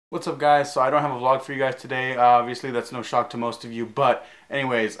What's up, guys? So I don't have a vlog for you guys today. Obviously that's no shock to most of you, but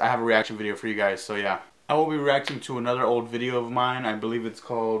anyways, I have a reaction video for you guys. So yeah, I will be reacting to another old video of mine. I believe it's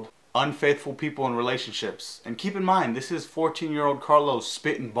called Unfaithful People in Relationships. And keep in mind, this is 14-year-old Carlos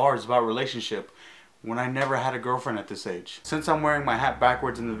spitting bars about relationship when I never had a girlfriend at this age. Since I'm wearing my hat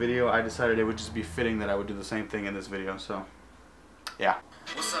backwards in the video, I decided it would just be fitting that I would do the same thing in this video. So yeah.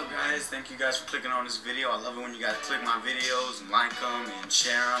 What's up, guys? Thank you guys for clicking on this video. I love it when you guys click my videos and like them and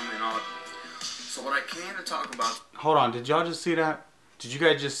share them and all. So what I came to talk about... Hold on, did y'all just see that? Did you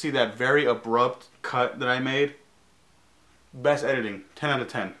guys just see that very abrupt cut that I made? Best editing, 10 out of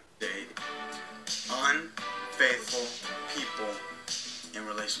 10. Unfaithful people in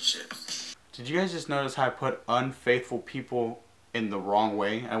relationships. Did you guys just notice how I put unfaithful people in the wrong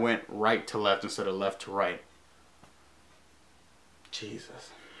way? I went right to left instead of left to right.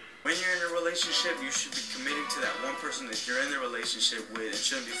 Jesus. When you're in a relationship, you should be committing to that one person that you're in the relationship with and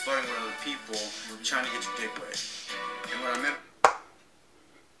shouldn't be flirting with other people trying to get your dick wet. And what I meant...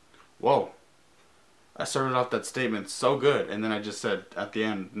 Whoa. I started off that statement so good, and then I just said at the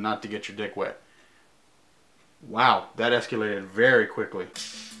end, not to get your dick wet. Wow, that escalated very quickly.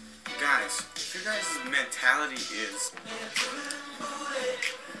 Guys, if your guys' mentality is...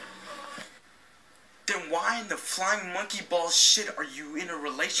 then why in the flying monkey ball shit are you in a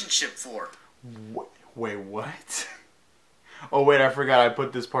relationship for? Wait, what? Oh wait, I forgot I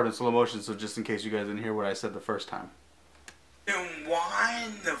put this part in slow motion, so just in case you guys didn't hear what I said the first time. Then why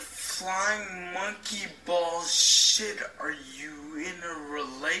in the flying monkey ball shit are you in a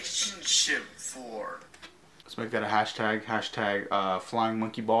relationship for? Let's make that a hashtag. Hashtag flying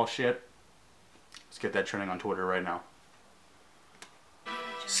monkey ball shit. Let's get that trending on Twitter right now.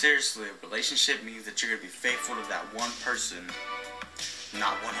 Seriously, a relationship means that you're going to be faithful to that one person,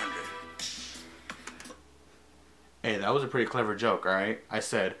 not 100. Hey, that was a pretty clever joke, alright? I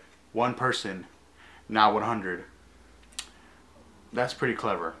said, one person, not 100. That's pretty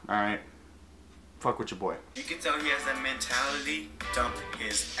clever, alright? Fuck with your boy. You can tell he has that mentality, dump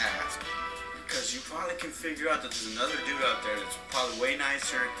his ass. Because you probably can figure out that there's another dude out there that's probably way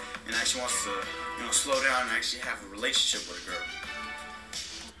nicer and actually wants to, slow down and actually have a relationship with a girl.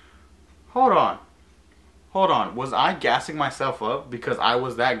 Hold on. Was I gassing myself up because I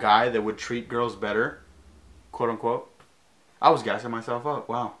was that guy that would treat girls better? Quote unquote. I was gassing myself up.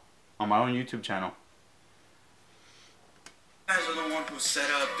 Wow. On my own YouTube channel. You guys are the one who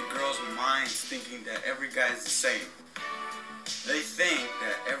set up the girls' minds thinking that every guy is the same. They think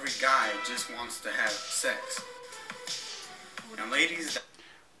that every guy just wants to have sex. And ladies...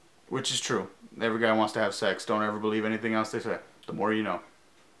 Which is true. Every guy wants to have sex. Don't ever believe anything else they say. The more you know.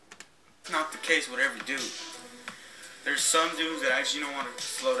 It's not the case with every dude. There's some dudes that actually don't want to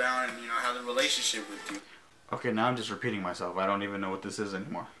slow down and have a relationship with you. Okay, now I'm just repeating myself. I don't even know what this is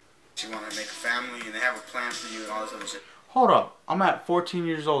anymore. You want to make a family and they have a plan for you and all this other shit. Hold up. I'm at 14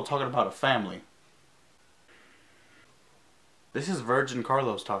 years old talking about a family. This is Virgin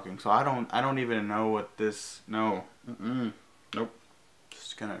Carlos talking, so I don't even know what this... No. Nope.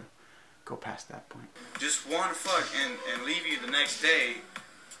 Just gonna go past that point. Just want to fuck and leave you the next day,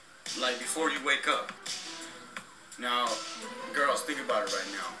 like before you wake up. Now, girls, think about it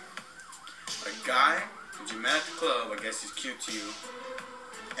right now. A guy that you met at the club, I guess he's cute to you,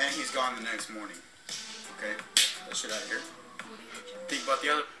 and he's gone the next morning. Okay? That shit out of here. Think about the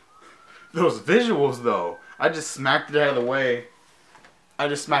other... Those visuals, though. I just smacked it out of the way.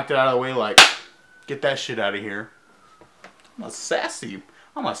 Like, get that shit out of here. I'm a sassy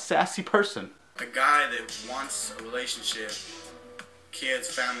person. A guy that wants a relationship, kids,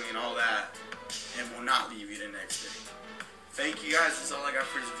 family, and all that, and will not leave you the next day. Thank you guys. That's all I got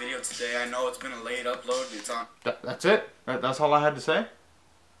for this video today. I know it's been a late upload. It's on. That's it? That's all I had to say?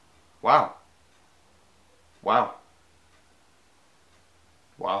 Wow.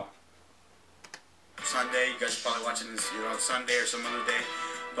 Sunday. You guys are probably watching this on Sunday or some other day.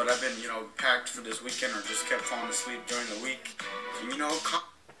 But I've been, packed for this weekend or just kept falling asleep during the week. And,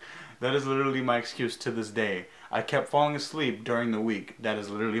 that is literally my excuse to this day. I kept falling asleep during the week. That is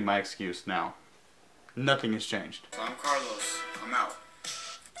literally my excuse now. Nothing has changed. So I'm Carlos. I'm out.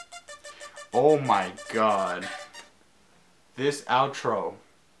 Oh my god. This outro.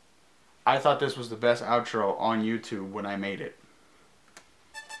 I thought this was the best outro on YouTube when I made it.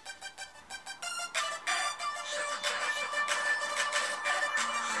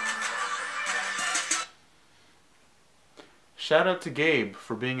 Shout out to Gabe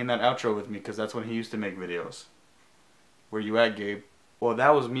for being in that outro with me, because that's when he used to make videos. Where you at, Gabe? Well,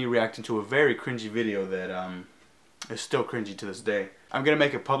 that was me reacting to a very cringy video that is still cringy to this day. I'm going to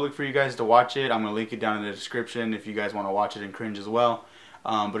make it public for you guys to watch it. I'm going to link it down in the description if you guys want to watch it and cringe as well.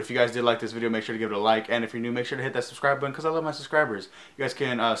 But if you guys did like this video, make sure to give it a like. And if you're new, make sure to hit that subscribe button because I love my subscribers. You guys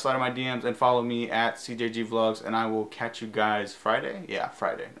can slide in my DMs and follow me at CJG Vlogs. And I will catch you guys Friday. Yeah,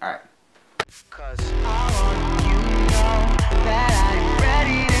 Friday. All right. 'Cause I want you to know that I